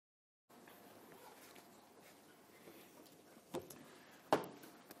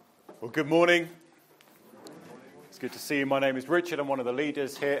Well, good morning. It's good to see you. My name is Richard. I'm one of the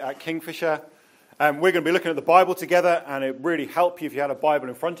leaders here at Kingfisher. We're going to be looking at the Bible together, and it would really help you if you had a Bible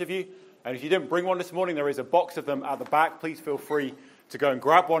in front of you. And if you didn't bring one this morning, there is a box of them at the back. Please feel free to go and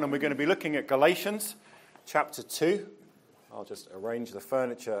grab one. And we're going to be looking at Galatians chapter 2. I'll just arrange the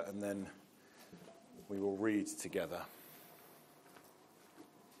furniture, and then we will read together.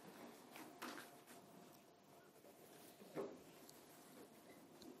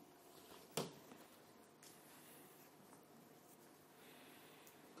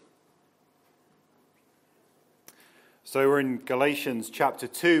 So we're in Galatians chapter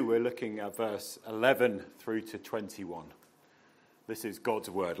 2, we're looking at verse 11 through to 21. This is God's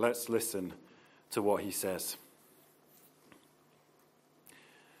word. Let's listen to what he says.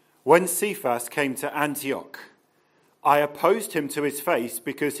 When Cephas came to Antioch, I opposed him to his face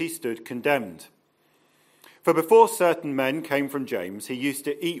because he stood condemned. For before certain men came from James, he used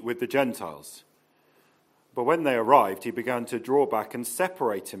to eat with the Gentiles. But when they arrived, he began to draw back and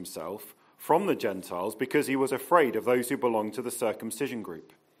separate himself from the Gentiles because he was afraid of those who belonged to the circumcision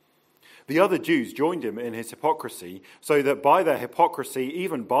group. The other Jews joined him in his hypocrisy, so that by their hypocrisy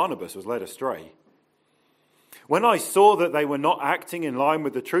even Barnabas was led astray. When I saw that they were not acting in line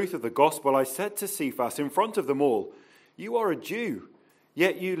with the truth of the gospel, I said to Cephas in front of them all, "You are a Jew,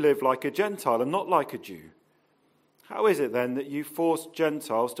 yet you live like a Gentile and not like a Jew. How is it then that you force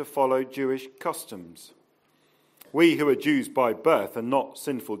Gentiles to follow Jewish customs? We who are Jews by birth and not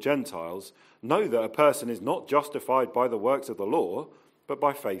sinful Gentiles know that a person is not justified by the works of the law, but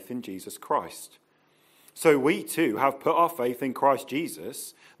by faith in Jesus Christ. So we too have put our faith in Christ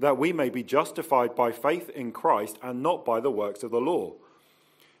Jesus, that we may be justified by faith in Christ and not by the works of the law.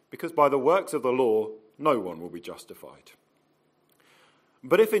 Because by the works of the law, no one will be justified.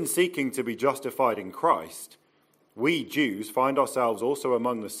 But if in seeking to be justified in Christ, we Jews find ourselves also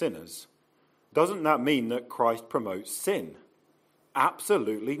among the sinners, doesn't that mean that Christ promotes sin?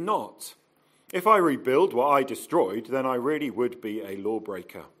 Absolutely not. If I rebuild what I destroyed, then I really would be a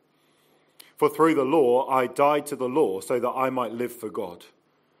lawbreaker. For through the law I died to the law so that I might live for God.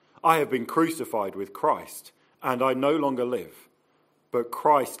 I have been crucified with Christ, and I no longer live, but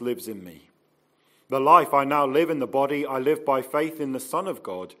Christ lives in me. The life I now live in the body, I live by faith in the Son of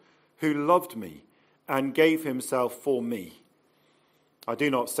God, who loved me and gave himself for me. I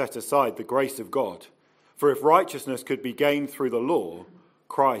do not set aside the grace of God, for if righteousness could be gained through the law,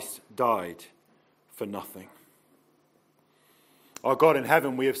 Christ died for nothing." Our God in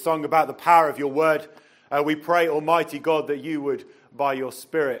heaven, we have sung about the power of your word. We pray, Almighty God, that you would, by your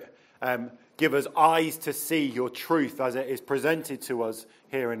Spirit, give us eyes to see your truth as it is presented to us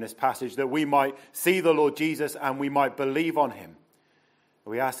here in this passage, that we might see the Lord Jesus and we might believe on him.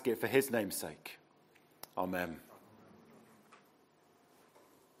 We ask it for his name's sake. Amen.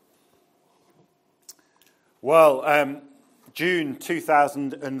 Well, June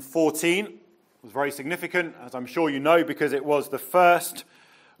 2014 was very significant, as I'm sure you know, because it was the first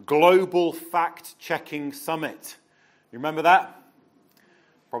global fact-checking summit. You remember that?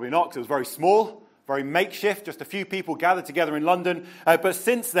 Probably not, because it was very small, very makeshift, just a few people gathered together in London. But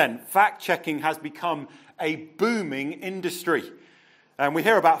since then, fact-checking has become a booming industry. And we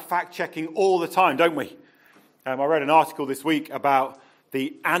hear about fact-checking all the time, don't we? I read an article this week about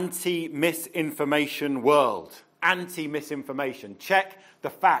the anti-misinformation world. Anti-misinformation. Check the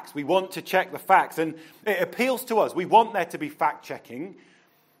facts. We want to check the facts. And it appeals to us. We want there to be fact-checking.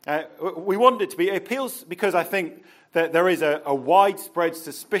 We want it to be. It appeals because I think that there is a widespread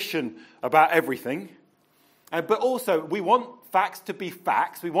suspicion about everything. But also, we want facts to be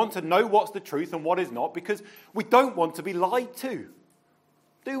facts. We want to know what's the truth and what is not, because we don't want to be lied to.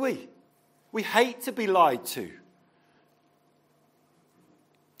 Do we? We hate to be lied to.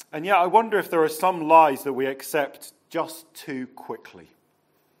 And yet I wonder if there are some lies that we accept just too quickly.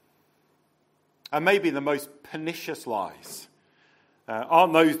 And maybe the most pernicious lies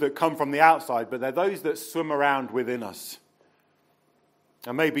aren't those that come from the outside, but they're those that swim around within us.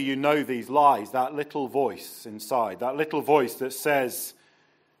 And maybe you know these lies, that little voice inside, that little voice that says,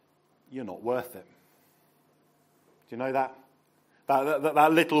 "You're not worth it." Do you know that?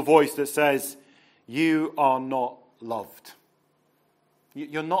 That little voice that says, "You are not loved.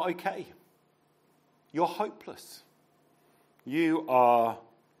 You're not okay. You're hopeless. You are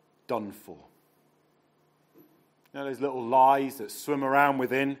done for." You know, those little lies that swim around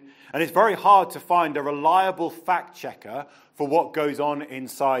within. And it's very hard to find a reliable fact checker for what goes on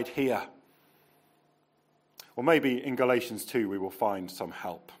inside here. Well, maybe in Galatians 2 we will find some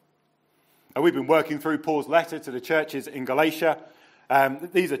help. And we've been working through Paul's letter to the churches in Galatia.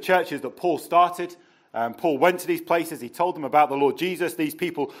 These are churches that Paul started. Paul went to these places. He told them about the Lord Jesus. These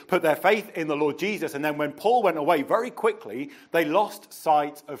people put their faith in the Lord Jesus. And then when Paul went away, very quickly, they lost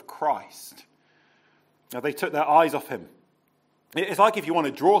sight of Christ. Now, they took their eyes off him. It's like if you want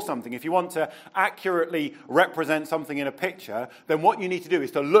to draw something, if you want to accurately represent something in a picture, then what you need to do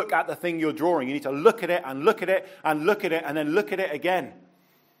is to look at the thing you're drawing. You need to look at it and look at it and look at it and then look at it again.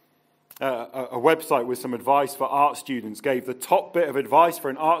 A website with some advice for art students gave the top bit of advice for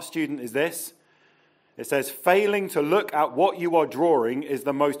an art student is this. It says, failing to look at what you are drawing is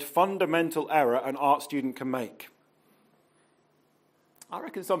the most fundamental error an art student can make. I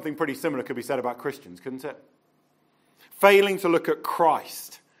reckon something pretty similar could be said about Christians, couldn't it? Failing to look at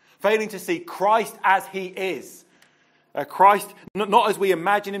Christ. Failing to see Christ as he is. Christ, not as we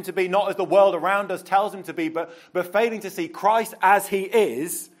imagine him to be, not as the world around us tells him to be, but failing to see Christ as he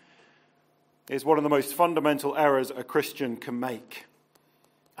is one of the most fundamental errors a Christian can make.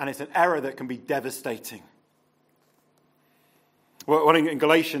 And it's an error that can be devastating. Well, in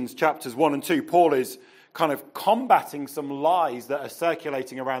Galatians chapters 1 and 2, Paul is kind of combating some lies that are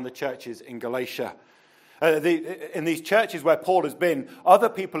circulating around the churches in Galatia. In these churches where Paul has been, other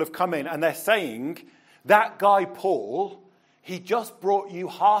people have come in and they're saying, that guy Paul, he just brought you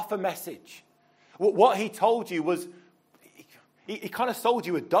half a message. What he told you was, he kind of sold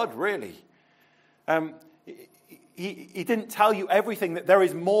you a dud, really. He didn't tell you everything, that there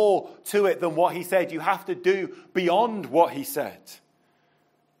is more to it than what he said. You have to do beyond what he said.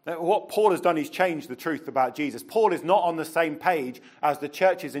 What Paul has done is changed the truth about Jesus. Paul is not on the same page as the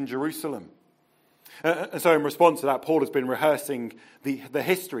churches in Jerusalem. And so in response to that, Paul has been rehearsing the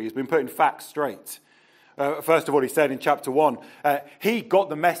history. He's been putting facts straight. First of all, he said in chapter 1, he got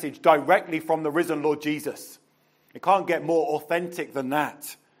the message directly from the risen Lord Jesus. It can't get more authentic than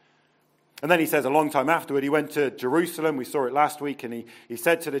that. And then he says a long time afterward, he went to Jerusalem. We saw it last week. And he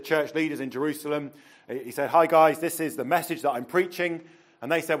said to the church leaders in Jerusalem, he said, hi guys, this is the message that I'm preaching.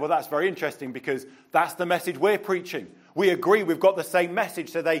 And they said, well, that's very interesting because that's the message we're preaching. We agree we've got the same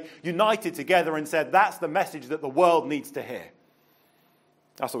message. So they united together and said, that's the message that the world needs to hear.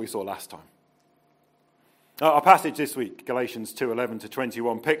 That's what we saw last time. Our passage this week, Galatians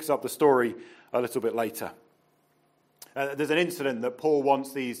 2:11-21, picks up the story a little bit later. There's an incident that Paul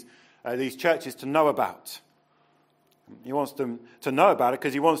wants these churches to know about. He wants them to know about it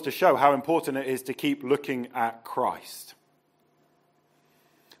because he wants to show how important it is to keep looking at Christ.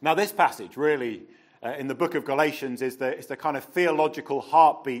 Now, this passage really, in the book of Galatians, is the kind of theological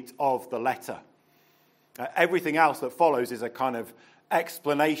heartbeat of the letter. Everything else that follows is a kind of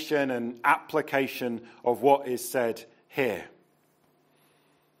explanation and application of what is said here.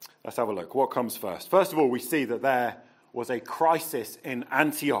 Let's have a look. What comes first? First of all, we see that there was a crisis in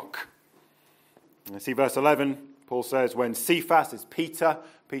Antioch. And see verse 11, Paul says, when Cephas is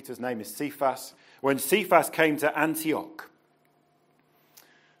Peter's name is Cephas, when Cephas came to Antioch.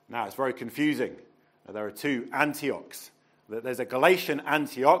 Now, it's very confusing. There are two Antiochs. There's a Galatian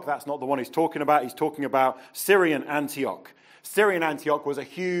Antioch. That's not the one he's talking about. He's talking about Syrian Antioch. Syrian Antioch was a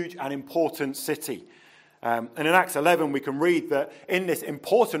huge and important city. And in Acts 11, we can read that in this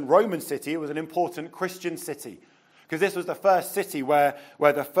important Roman city, it was an important Christian city. Because this was the first city where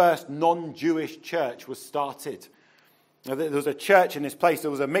the first non-Jewish church was started. Now, there was a church in this place.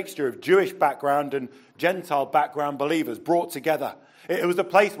 There was a mixture of Jewish background and Gentile background believers brought together. It was a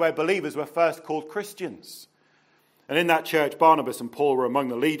place where believers were first called Christians. And in that church, Barnabas and Paul were among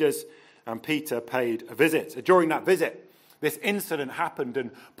the leaders, and Peter paid a visit. During that visit, this incident happened, and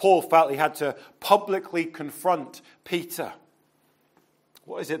Paul felt he had to publicly confront Peter.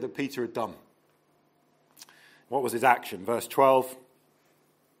 What is it that Peter had done? What was his action? Verse 12.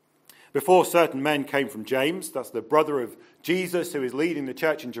 Before certain men came from James, that's the brother of Jesus who is leading the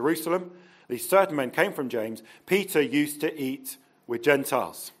church in Jerusalem. These certain men came from James. Peter used to eat with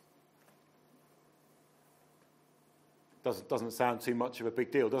Gentiles. Doesn't sound too much of a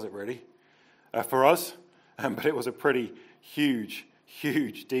big deal, does it really? For us, but it was a pretty huge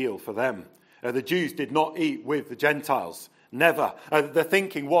deal for them. The Jews did not eat with the Gentiles. Never. The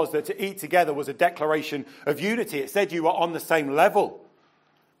thinking was that to eat together was a declaration of unity. It said you were on the same level.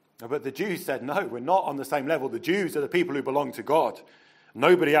 But the Jews said, no, we're not on the same level. The Jews are the people who belong to God.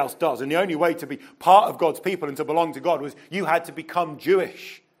 Nobody else does. And the only way to be part of God's people and to belong to God was you had to become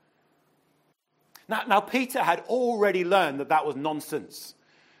Jewish. Now Peter had already learned that was nonsense.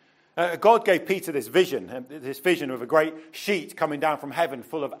 God gave Peter this vision of a great sheet coming down from heaven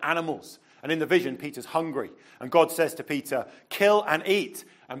full of animals. And in the vision, Peter's hungry. And God says to Peter, kill and eat.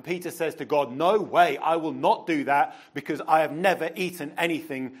 And Peter says to God, no way, I will not do that because I have never eaten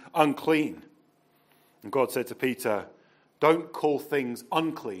anything unclean. And God said to Peter, don't call things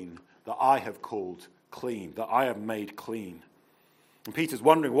unclean that I have called clean, that I am made clean. And Peter's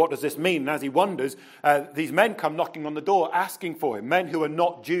wondering, what does this mean? And as he wonders, these men come knocking on the door asking for him, men who are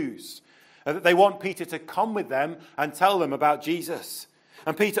not Jews. They want Peter to come with them and tell them about Jesus.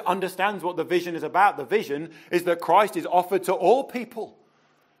 And Peter understands what the vision is about. The vision is that Christ is offered to all people.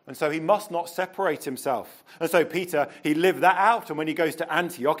 And so he must not separate himself. And so Peter, he lived that out. And when he goes to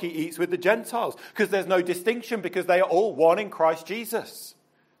Antioch, he eats with the Gentiles. Because there's no distinction, because they are all one in Christ Jesus.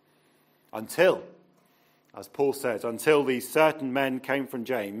 Until, as Paul says, until these certain men came from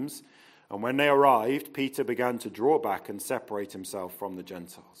James. And when they arrived, Peter began to draw back and separate himself from the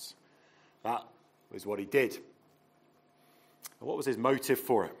Gentiles. That was what he did. And what was his motive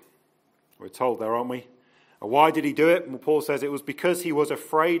for it? We're told there, aren't we? And why did he do it? Well, Paul says it was because he was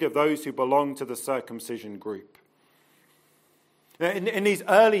afraid of those who belonged to the circumcision group. In these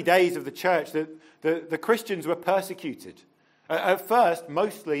early days of the church, the Christians were persecuted. At first,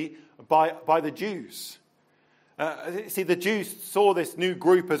 mostly by the Jews. See, the Jews saw this new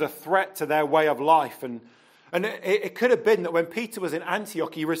group as a threat to their way of life. And it could have been that when Peter was in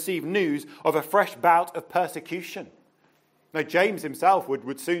Antioch, he received news of a fresh bout of persecution. Now, James himself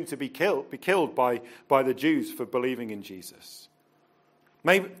would soon to be killed by the Jews for believing in Jesus.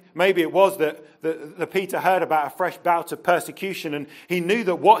 Maybe it was that Peter heard about a fresh bout of persecution, and he knew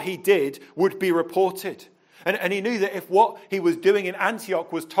that what he did would be reported. And he knew that if what he was doing in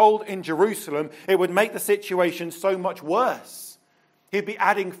Antioch was told in Jerusalem, it would make the situation so much worse. He'd be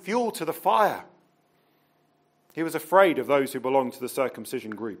adding fuel to the fire. He was afraid of those who belonged to the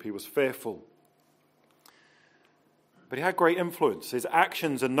circumcision group. He was fearful. But he had great influence. His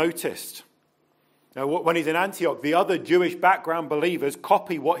actions are noticed. Now, when he's in Antioch, the other Jewish background believers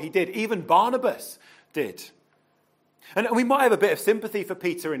copy what he did. Even Barnabas did. And we might have a bit of sympathy for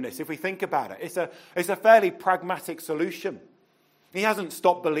Peter in this if we think about it. It's a fairly pragmatic solution. He hasn't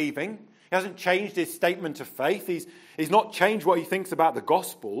stopped believing. He hasn't changed his statement of faith. He's not changed what he thinks about the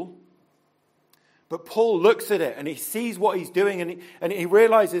gospel. But Paul looks at it and he sees what he's doing and he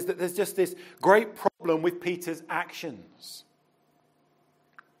realizes that there's just this great problem with Peter's actions.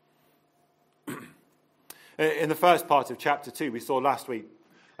 In the first part of chapter 2, we saw last week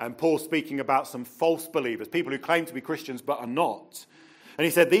Paul speaking about some false believers, people who claim to be Christians but are not. And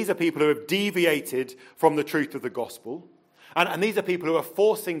he said these are people who have deviated from the truth of the gospel. And these are people who are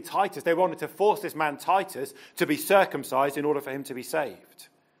forcing Titus. They wanted to force this man Titus to be circumcised in order for him to be saved.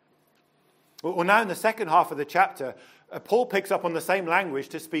 Well, now in the second half of the chapter, Paul picks up on the same language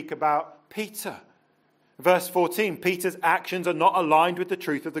to speak about Peter. Verse 14, Peter's actions are not aligned with the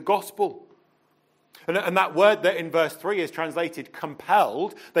truth of the gospel. And that word that in verse 3 is translated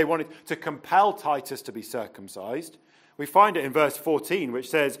compelled, they wanted to compel Titus to be circumcised. We find it in verse 14,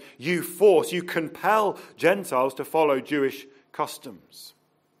 which says, you compel Gentiles to follow Jewish customs.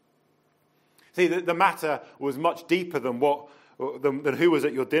 See, the matter was much deeper than who was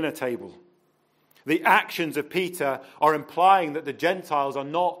at your dinner table. The actions of Peter are implying that the Gentiles are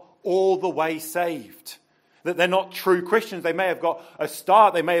not all the way saved. That they're not true Christians. They may have got a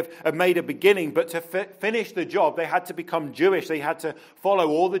start. They may have made a beginning. But to finish the job, they had to become Jewish. They had to follow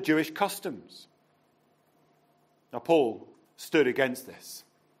all the Jewish customs. Now, Paul stood against this.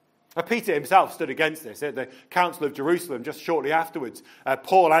 Peter himself stood against this. At the Council of Jerusalem, just shortly afterwards,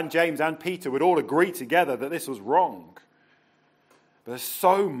 Paul and James and Peter would all agree together that this was wrong. But there's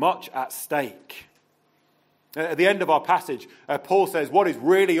so much at stake. At the end of our passage, Paul says what is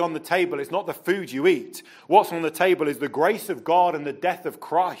really on the table is not the food you eat. What's on the table is the grace of God and the death of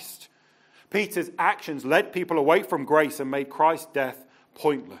Christ. Peter's actions led people away from grace and made Christ's death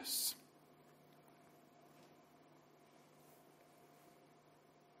pointless.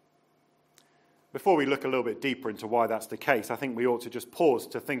 Before we look a little bit deeper into why that's the case, I think we ought to just pause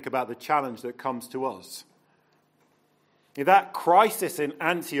to think about the challenge that comes to us. That crisis in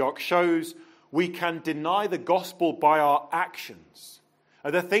Antioch shows we can deny the gospel by our actions.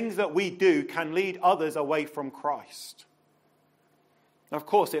 The things that we do can lead others away from Christ. Of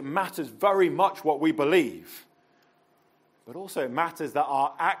course, it matters very much what we believe. But also it matters that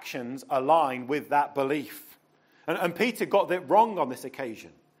our actions align with that belief. And Peter got it wrong on this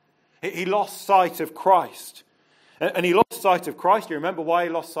occasion. He lost sight of Christ. And he lost sight of Christ. Do you remember why he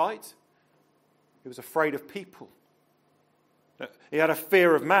lost sight? He was afraid of people. He had a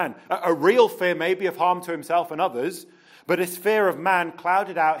fear of man. A real fear maybe of harm to himself and others. But his fear of man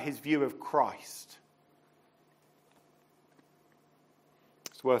clouded out his view of Christ.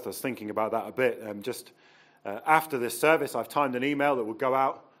 It's worth us thinking about that a bit. After this service, I've timed an email that will go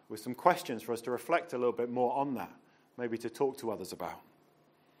out with some questions for us to reflect a little bit more on that. Maybe to talk to others about.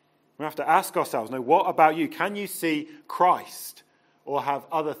 We have to ask ourselves, what about you? Can you see Christ or have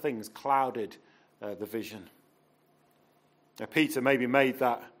other things clouded the vision. Now, Peter maybe made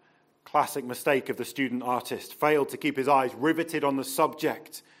that classic mistake of the student artist, failed to keep his eyes riveted on the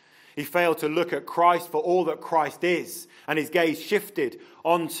subject. He failed to look at Christ for all that Christ is, and his gaze shifted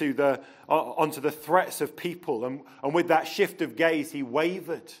onto the threats of people. And with that shift of gaze, he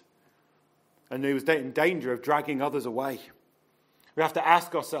wavered, and he was in danger of dragging others away. We have to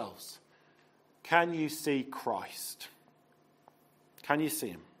ask ourselves, can you see Christ? Can you see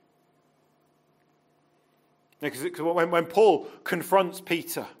him? Because when Paul confronts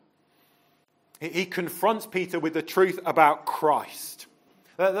Peter, he confronts Peter with the truth about Christ.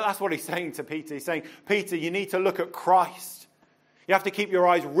 That's what he's saying to Peter. He's saying, Peter, you need to look at Christ. You have to keep your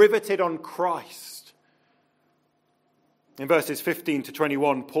eyes riveted on Christ. In verses 15 to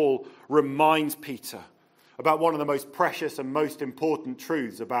 21, Paul reminds Peter about one of the most precious and most important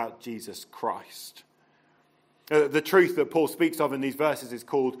truths about Jesus Christ. The truth that Paul speaks of in these verses is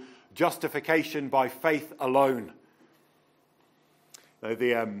called justification by faith alone.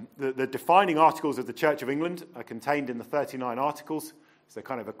 The defining articles of the Church of England are contained in the 39 articles. It's the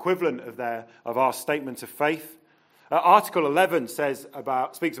kind of equivalent of our statement of faith. Article 11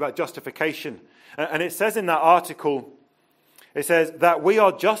 speaks about justification. And it says in that article, it says that we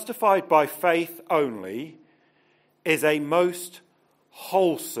are justified by faith only is a most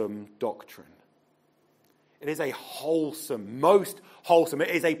wholesome doctrine. It is a wholesome, most wholesome. It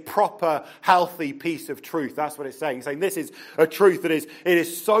is a proper, healthy piece of truth. That's what it's saying. It's saying this is a truth that it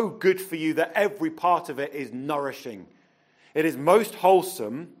is so good for you that every part of it is nourishing. It is most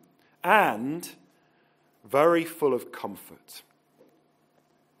wholesome and very full of comfort.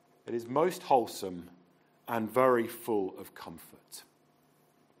 It is most wholesome and very full of comfort.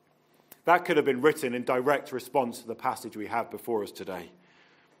 That could have been written in direct response to the passage we have before us today.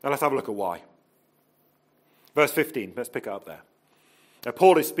 Now let's have a look at why. Verse 15, let's pick it up there. Now,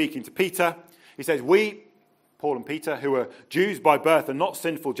 Paul is speaking to Peter. He says, we, Paul and Peter, who are Jews by birth and not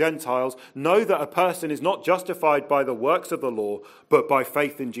sinful Gentiles, know that a person is not justified by the works of the law, but by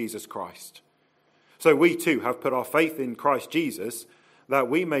faith in Jesus Christ. So we too have put our faith in Christ Jesus, that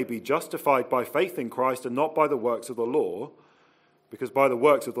we may be justified by faith in Christ and not by the works of the law, because by the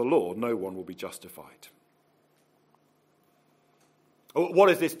works of the law no one will be justified. What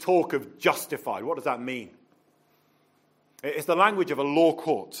is this talk of justified? What does that mean? It's the language of a law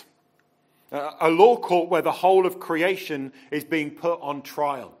court. A law court where the whole of creation is being put on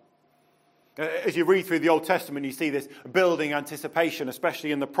trial. As you read through the Old Testament, you see this building anticipation,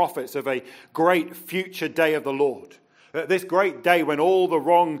 especially in the prophets, of a great future day of the Lord. This great day when all the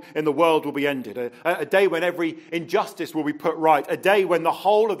wrong in the world will be ended. A day when every injustice will be put right. A day when the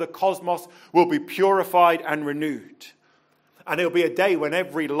whole of the cosmos will be purified and renewed. And it'll be a day when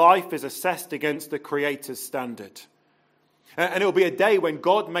every life is assessed against the Creator's standard. And it will be a day when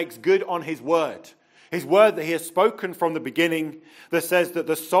God makes good on his word that he has spoken from the beginning, that says that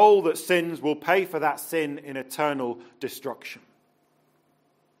the soul that sins will pay for that sin in eternal destruction.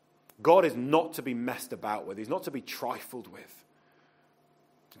 God is not to be messed about with. He's not to be trifled with.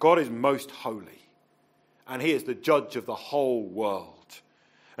 God is most holy, and he is the judge of the whole world.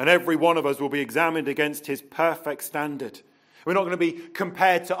 And every one of us will be examined against his perfect standard. We're not going to be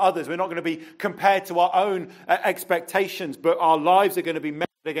compared to others. We're not going to be compared to our own expectations, but our lives are going to be measured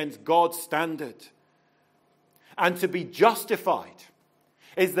against God's standard. And to be justified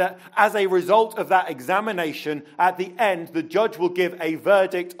is that as a result of that examination, at the end, the judge will give a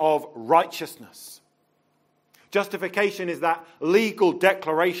verdict of righteousness. Justification is that legal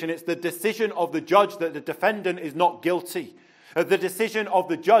declaration. It's the decision of the judge that the defendant is not guilty. The decision of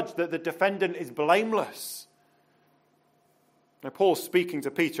the judge that the defendant is blameless. Now, Paul's speaking to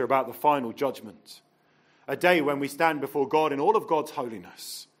Peter about the final judgment, a day when we stand before God in all of God's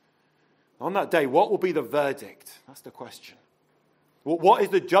holiness. On that day, what will be the verdict? That's the question. What is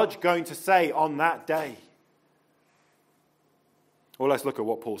the judge going to say on that day? Well, let's look at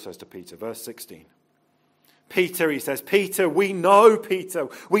what Paul says to Peter, verse 16. Peter, he says, Peter, we know this,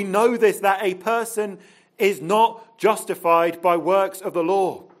 that a person is not justified by works of the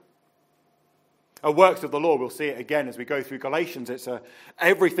law. Works of the law, we'll see it again as we go through Galatians. It's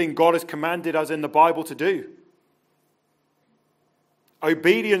everything God has commanded us in the Bible to do.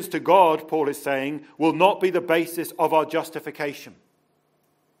 Obedience to God, Paul is saying, will not be the basis of our justification.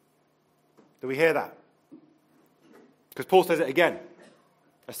 Do we hear that? Because Paul says it again,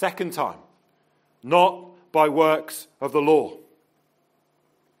 a second time. Not by works of the law.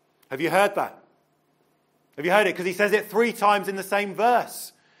 Have you heard that? Have you heard it? Because he says it 3 times in the same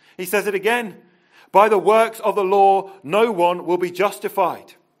verse. He says it again. By the works of the law, no one will be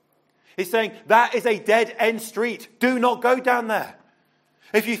justified. He's saying that is a dead-end street. Do not go down there.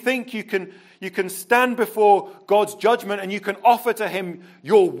 If you think you can stand before God's judgment and you can offer to him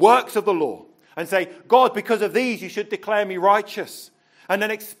your works of the law and say, God, because of these you should declare me righteous, and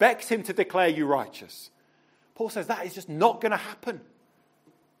then expect him to declare you righteous, Paul says that is just not going to happen.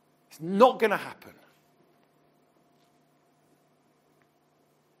 It's not going to happen.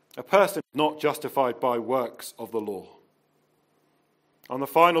 A person is not justified by works of the law. On the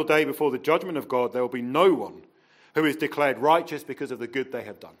final day before the judgment of God, there will be no one who is declared righteous because of the good they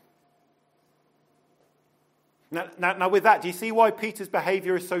have done. Now with that, do you see why Peter's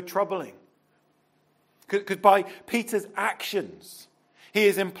behavior is so troubling? Because by Peter's actions, he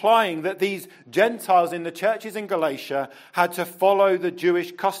is implying that these Gentiles in the churches in Galatia had to follow the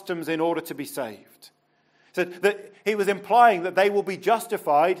Jewish customs in order to be saved. So that he was implying that they will be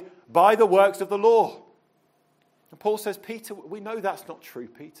justified by the works of the law. And Paul says, Peter, we know that's not true,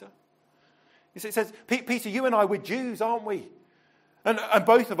 Peter. It says, Peter, you and I, we're Jews, aren't we? And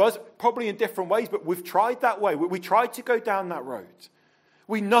both of us, probably in different ways, but we've tried that way. We tried to go down that road.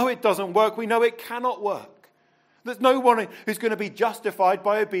 We know it doesn't work. We know it cannot work. There's no one who's going to be justified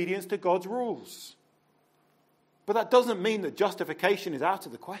by obedience to God's rules. But that doesn't mean that justification is out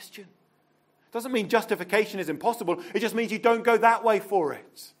of the question. It doesn't mean justification is impossible. It just means you don't go that way for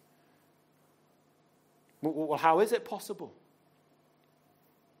it. Well, how is it possible?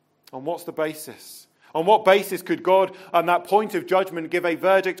 On what's the basis? On what basis could God, on that point of judgment, give a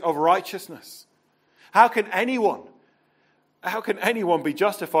verdict of righteousness? How can anyone be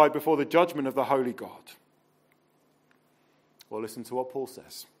justified before the judgment of the holy God? Well, listen to what Paul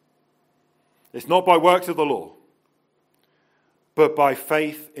says. It's not by works of the law, but by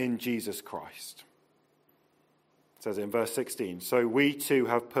faith in Jesus Christ. It says in verse 16, so we too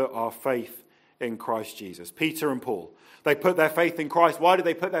have put our faith in Christ Jesus. Peter and Paul, they put their faith in Christ. Why did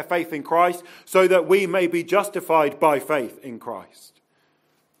they put their faith in Christ? So that we may be justified by faith in Christ.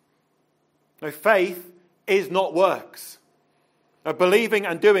 Now, faith is not works. Believing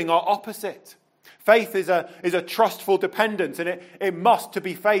and doing are opposite. Faith is a trustful dependence, and it must, to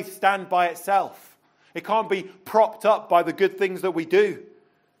be faith, stand by itself. It can't be propped up by the good things that we do.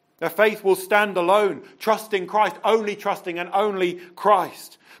 Our faith will stand alone, trusting Christ, only trusting and only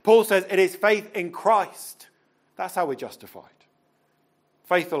Christ. Paul says it is faith in Christ. That's how we're justified.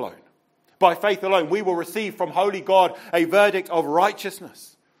 Faith alone. By faith alone, we will receive from holy God a verdict of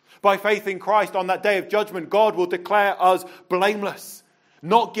righteousness. By faith in Christ, on that day of judgment, God will declare us blameless,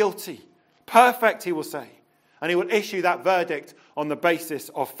 not guilty, perfect, he will say. And he will issue that verdict on the basis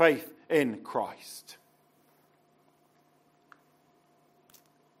of faith in Christ.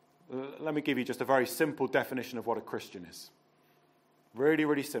 Let me give you just a very simple definition of what a Christian is. Really,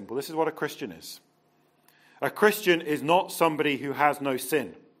 really simple. This is what a Christian is. A Christian is not somebody who has no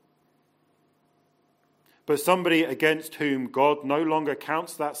sin, but somebody against whom God no longer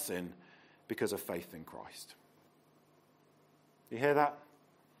counts that sin because of faith in Christ. You hear that?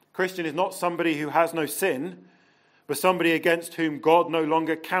 Christian is not somebody who has no sin, but somebody against whom God no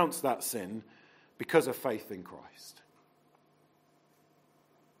longer counts that sin because of faith in Christ.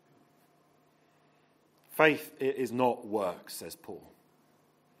 Faith is not works, says Paul.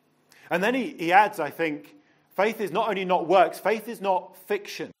 And then he adds, I think, faith is not only not works, faith is not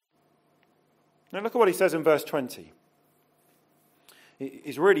fiction. Now look at what he says in verse 20.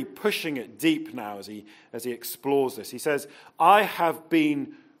 He's really pushing it deep now as he explores this. He says, I have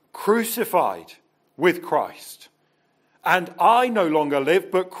been crucified with Christ, and I no longer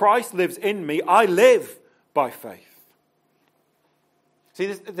live, but Christ lives in me. I live by faith. See,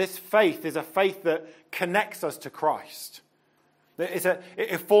 this faith is a faith that connects us to Christ.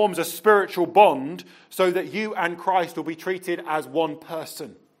 It forms a spiritual bond so that you and Christ will be treated as one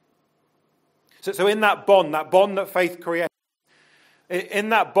person. So in that bond that faith creates, in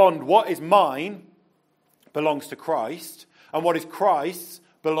that bond, what is mine belongs to Christ, and what is Christ's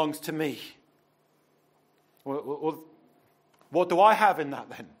belongs to me. Well, what do I have in that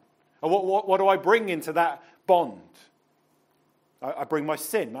then? What do I bring into that bond? I bring my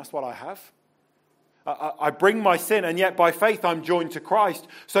sin, that's what I have. I bring my sin, and yet by faith I'm joined to Christ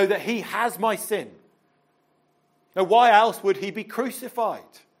so that he has my sin. Now, why else would he be crucified?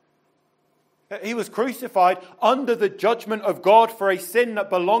 He was crucified under the judgment of God for a sin that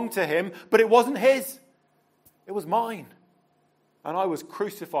belonged to him, but it wasn't his. It was mine. And I was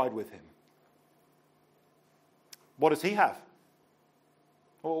crucified with him. What does he have?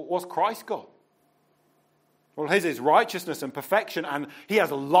 Well, what's Christ got? Well, his is righteousness and perfection, and he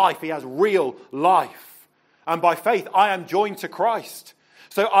has life. He has real life. And by faith, I am joined to Christ.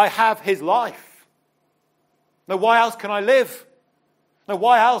 So I have his life. Now, why else can I live? Now,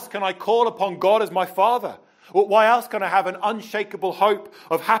 why else can I call upon God as my Father? Well, why else can I have an unshakable hope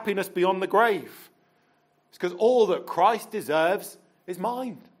of happiness beyond the grave? It's because all that Christ deserves is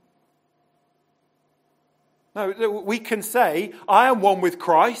mine. No, we can say, I am one with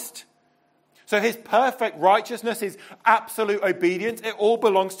Christ. So his perfect righteousness, his absolute obedience, it all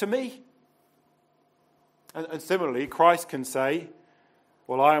belongs to me. And similarly, Christ can say,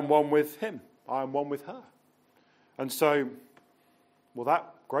 well, I am one with him. I am one with her. And so, well,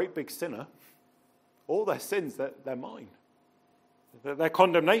 that great big sinner, all their sins, they're mine. Their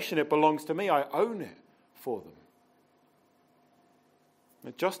condemnation, it belongs to me. I own it for them.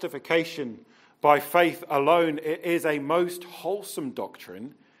 The justification by faith alone, it is a most wholesome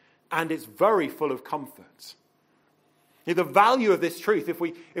doctrine, and it's very full of comfort. The value of this truth,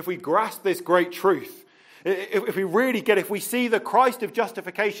 if we grasp this great truth, if we really if we see the Christ of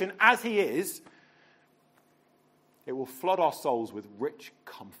justification as he is, it will flood our souls with rich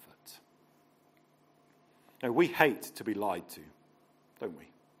comfort. Now, we hate to be lied to, don't we?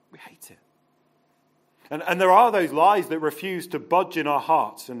 We hate it. And there are those lies that refuse to budge in our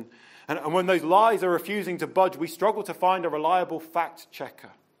hearts. And when those lies are refusing to budge, we struggle to find a reliable fact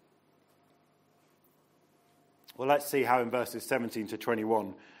checker. Well, let's see how in verses 17 to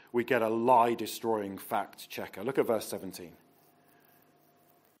 21 we get a lie-destroying fact checker. Look at verse 17.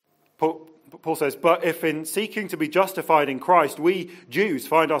 Paul says, but if in seeking to be justified in Christ, we Jews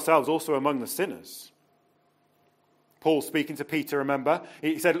find ourselves also among the sinners. Paul speaking to Peter, remember?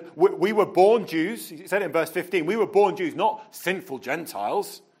 He said, we were born Jews. He said it in verse 15. We were born Jews, not sinful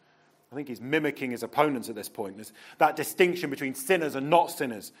Gentiles. I think he's mimicking his opponents at this point. There's that distinction between sinners and not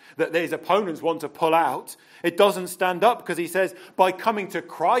sinners that his opponents want to pull out. It doesn't stand up because he says, by coming to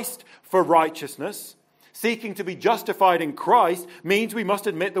Christ for righteousness, seeking to be justified in Christ means we must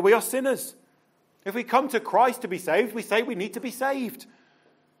admit that we are sinners. If we come to Christ to be saved, we say we need to be saved.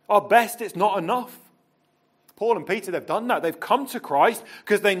 Our best, it's not enough. Paul and Peter, they've done that. They've come to Christ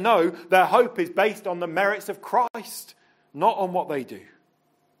because they know their hope is based on the merits of Christ, not on what they do.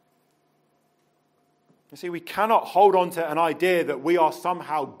 You see, we cannot hold on to an idea that we are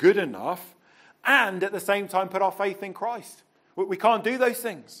somehow good enough and at the same time put our faith in Christ. We can't do those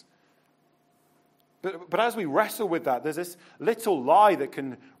things. But as we wrestle with that, there's this little lie that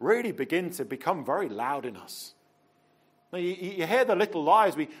can really begin to become very loud in us. Now, you hear the little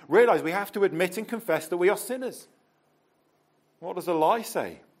lies, we realize we have to admit and confess that we are sinners. What does the lie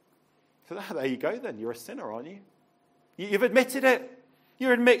say? So there you go then, you're a sinner, aren't you? You've admitted it.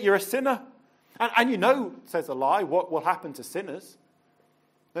 You admit you're a sinner. And you know, says the lie, what will happen to sinners.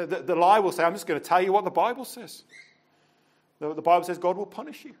 The lie will say, I'm just going to tell you what the Bible says. The Bible says God will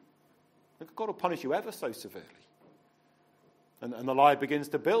punish you. God will punish you ever so severely. And the lie begins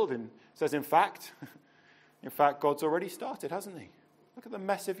to build and says, in fact, God's already started, hasn't he? Look at the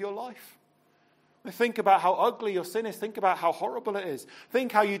mess of your life. Think about how ugly your sin is. Think about how horrible it is.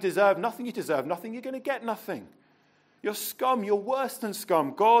 Think how you deserve nothing. You deserve nothing. You're going to get nothing. You're scum. You're worse than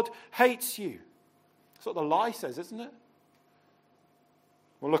scum. God hates you. That's what the lie says, isn't it?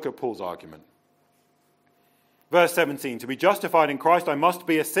 Well, look at Paul's argument. Verse 17, to be justified in Christ, I must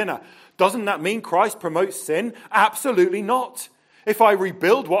be a sinner. Doesn't that mean Christ promotes sin? Absolutely not. If I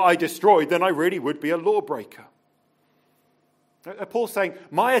rebuild what I destroyed, then I really would be a lawbreaker. Paul's saying,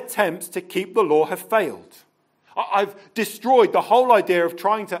 my attempts to keep the law have failed. I've destroyed the whole idea of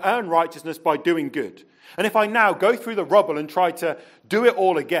trying to earn righteousness by doing good. And if I now go through the rubble and try to do it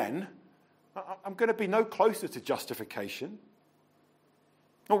all again, I'm going to be no closer to justification.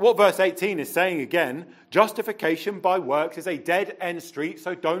 What verse 18 is saying again, justification by works is a dead-end street,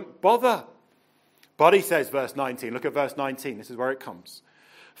 so don't bother. But he says, verse 19, look at verse 19, this is where it comes.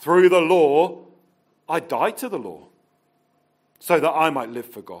 Through the law, I died to the law, so that I might live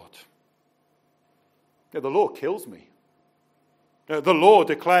for God. The law kills me. The law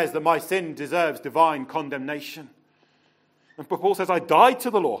declares that my sin deserves divine condemnation. And Paul says, I died to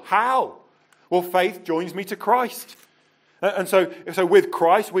the law. How? Well, faith joins me to Christ. And so with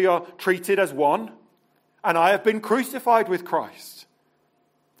Christ, we are treated as one. And I have been crucified with Christ.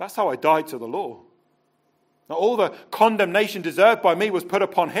 That's how I died to the law. Now, all the condemnation deserved by me was put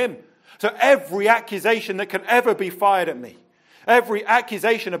upon him. So every accusation that can ever be fired at me, every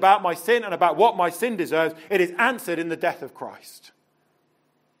accusation about my sin and about what my sin deserves, it is answered in the death of Christ.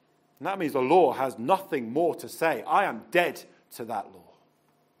 And that means the law has nothing more to say. I am dead to that law.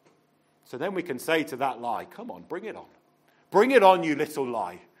 So then we can say to that lie, come on, bring it on. Bring it on, you little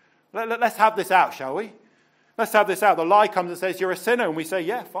lie. Let's have this out, shall we? Let's have this out. The lie comes and says, you're a sinner. And we say,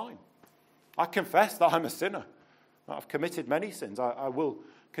 yeah, fine. I confess that I'm a sinner. I've committed many sins. I will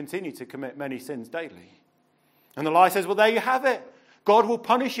continue to commit many sins daily. And the lie says, well, there you have it. God will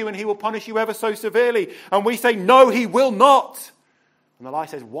punish you, and he will punish you ever so severely. And we say, no, he will not. And the lie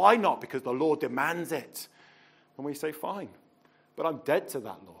says, why not? Because the law demands it. And we say, fine, but I'm dead to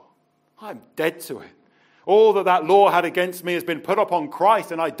that law. I'm dead to it. All that law had against me has been put upon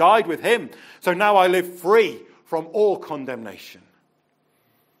Christ, and I died with him. So now I live free from all condemnation.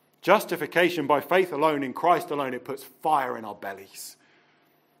 Justification by faith alone, in Christ alone, it puts fire in our bellies.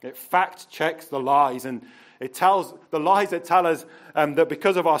 It fact checks the lies, and it tells the lies that tell us that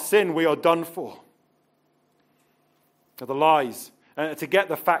because of our sin we are done for. The lies. To get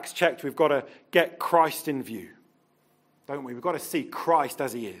the facts checked, we've got to get Christ in view, don't we? We've got to see Christ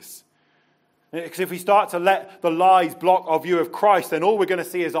as he is. Because if we start to let the lies block our view of Christ, then all we're going to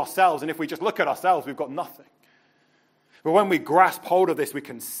see is ourselves. And if we just look at ourselves, we've got nothing. But when we grasp hold of this, we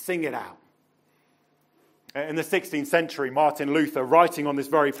can sing it out. In the 16th century, Martin Luther, writing on this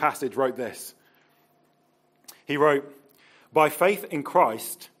very passage, wrote this. He wrote, "By faith in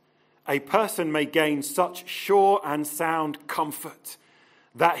Christ, a person may gain such sure and sound comfort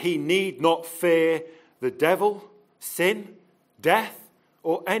that he need not fear the devil, sin, death,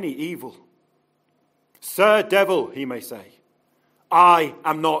 or any evil. Sir Devil, he may say, I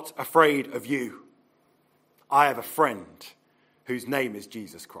am not afraid of you. I have a friend whose name is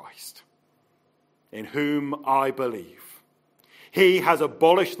Jesus Christ, in whom I believe. He has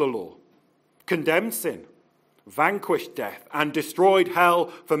abolished the law, condemned sin, vanquished death, and destroyed hell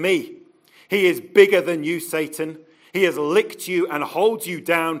for me. He is bigger than you, Satan. He has licked you and holds you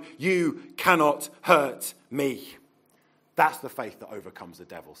down. You cannot hurt me." That's the faith that overcomes the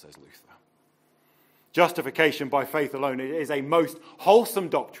devil, says Luther. Justification by faith alone is a most wholesome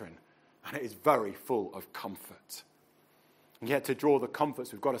doctrine, and it is very full of comfort. And yet to draw the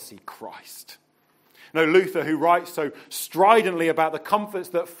comforts, we've got to see Christ. No, Luther, who writes so stridently about the comforts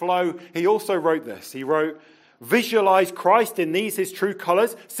that flow, he also wrote this. He wrote, "Visualize Christ in these his true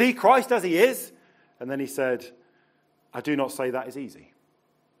colors. See Christ as he is." And then he said, "I do not say that is easy."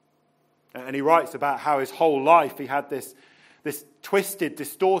 And he writes about how his whole life he had this twisted,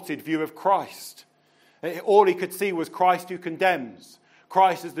 distorted view of Christ. All he could see was Christ who condemns,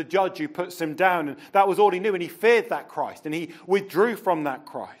 Christ as the judge who puts him down. And that was all he knew, and he feared that Christ, and he withdrew from that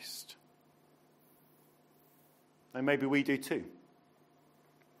Christ. And maybe we do too.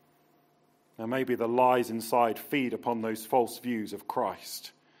 And maybe the lies inside feed upon those false views of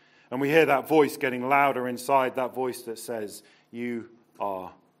Christ. And we hear that voice getting louder inside, that voice that says, "You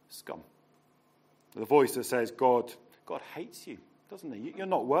are scum." The voice that says, God hates you, doesn't he? You're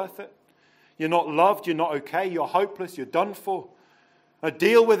not worth it. You're not loved. You're not okay. You're hopeless. You're done for.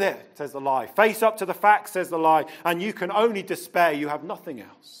 Deal with it, says the lie. Face up to the facts, says the lie. And you can only despair. You have nothing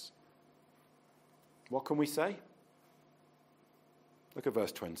else. What can we say? Look at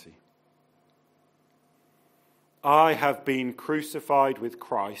verse 20. "I have been crucified with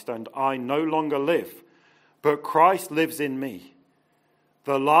Christ, and I no longer live, but Christ lives in me.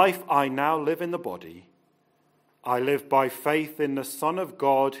 The life I now live in the body, I live by faith in the Son of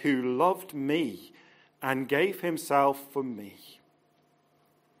God who loved me and gave himself for me."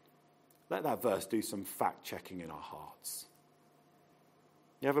 Let that verse do some fact-checking in our hearts.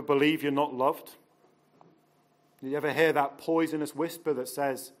 You ever believe you're not loved? You ever hear that poisonous whisper that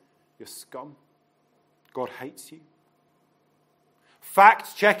says, "You're scum. God hates you"?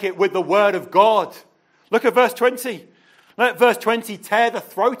 Fact check it with the word of God. Look at verse 20. Let verse 20 tear the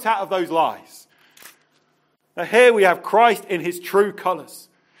throat out of those lies. Now here we have Christ in his true colours.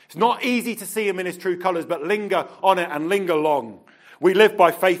 It's not easy to see him in his true colours, but linger on it and linger long. We live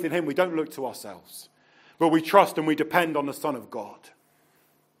by faith in him. We don't look to ourselves, but we trust and we depend on the Son of God.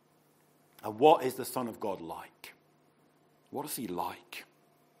 And what is the Son of God like? What is he like?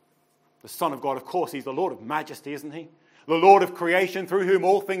 The Son of God, of course, he's the Lord of majesty, isn't he? The Lord of creation, through whom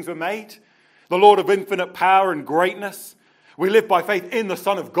all things were made. The Lord of infinite power and greatness. We live by faith in the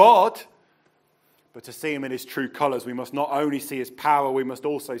Son of God. But to see him in his true colours, we must not only see his power, we must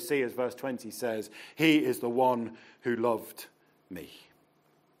also see, as verse 20 says, he is the one who loved me.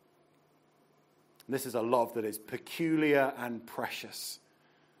 This is a love that is peculiar and precious.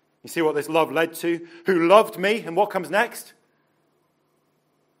 You see what this love led to? Who loved me, and what comes next?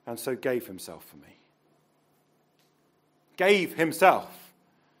 And so gave himself for me. Gave himself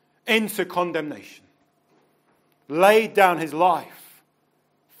into condemnation. Laid down his life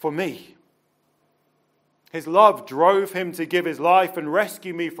for me. His love drove him to give his life and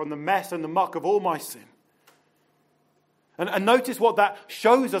rescue me from the mess and the muck of all my sin. And notice what that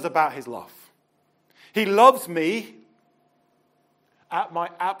shows us about his love. He loves me at my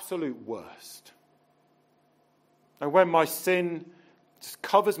absolute worst. And when my sin just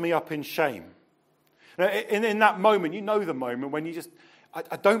covers me up in shame, In that moment, you know the moment when you just,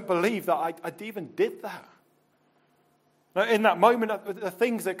 I don't believe that I even did that. In that moment, the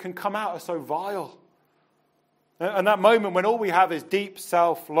things that can come out are so vile. And that moment when all we have is deep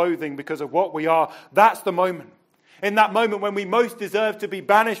self-loathing because of what we are, that's the moment. In that moment when we most deserve to be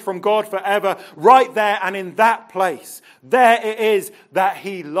banished from God forever, right there and in that place, there it is that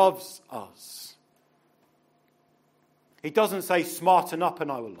he loves us. He doesn't say, smarten up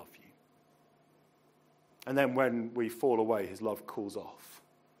and I will love you. And then when we fall away, his love cools off.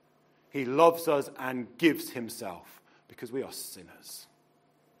 He loves us and gives himself because we are sinners.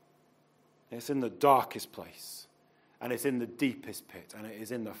 It's in the darkest place, and it's in the deepest pit, and it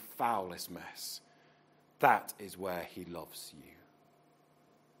is in the foulest mess. That is where he loves you.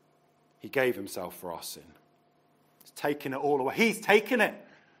 He gave himself for our sin. He's taken it all away. He's taken it.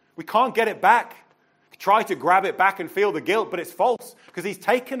 We can't get it back. We try to grab it back and feel the guilt, but it's false because he's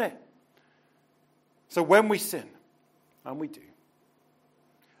taken it. So when we sin, and we do,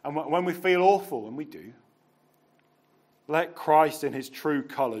 and when we feel awful, and we do, let Christ in his true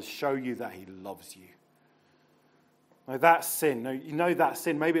colours show you that he loves you. Now that sin, you know that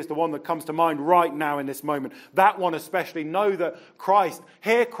sin, maybe it's the one that comes to mind right now in this moment. That one especially, know that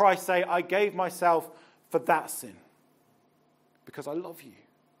hear Christ say, I gave myself for that sin because I love you.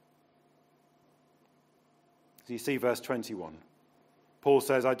 So you see verse 21. Paul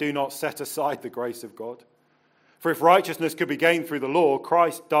says, I do not set aside the grace of God. For if righteousness could be gained through the law,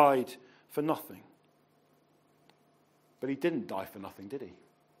 Christ died for nothing. But he didn't die for nothing, did he?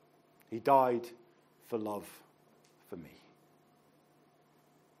 He died for love for me.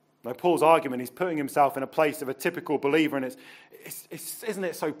 Now, Paul's argument, he's putting himself in a place of a typical believer, and isn't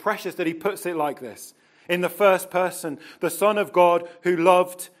it so precious that he puts it like this? In the first person, the Son of God who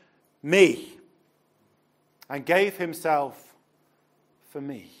loved me and gave himself for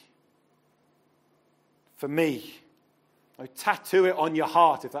me. For me. Now, tattoo it on your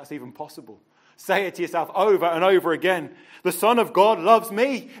heart if that's even possible. Say it to yourself over and over again. The Son of God loves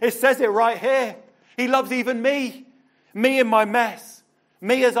me. It says it right here. He loves even me. Me in my mess.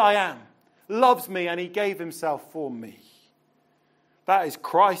 Me as I am. Loves me and he gave himself for me. That is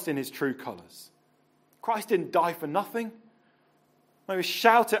Christ in his true colours. Christ didn't die for nothing. No, we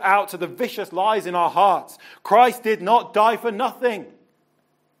shout it out to the vicious lies in our hearts. Christ did not die for nothing.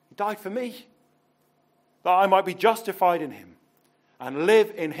 He died for me. That I might be justified in him and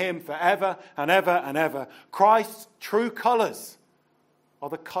live in him forever and ever and ever. Christ's true colours are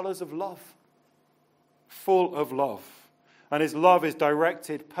the colours of love. Full of love. And his love is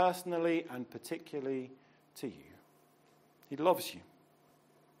directed personally and particularly to you. He loves you.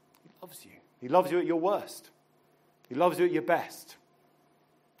 He loves you. He loves you at your worst. He loves you at your best.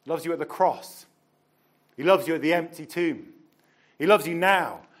 He loves you at the cross. He loves you at the empty tomb. He loves you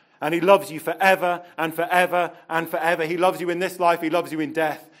now. And he loves you forever and forever and forever. He loves you in this life. He loves you in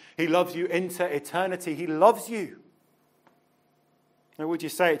death. He loves you into eternity. He loves you. Now, would you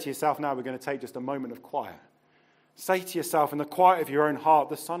say it to yourself now? We're going to take just a moment of quiet. Say to yourself in the quiet of your own heart,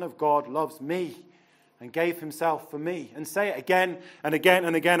 the Son of God loves me and gave himself for me. And say it again and again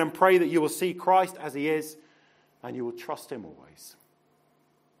and again and pray that you will see Christ as he is and you will trust him always.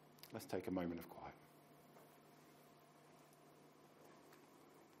 Let's take a moment of quiet.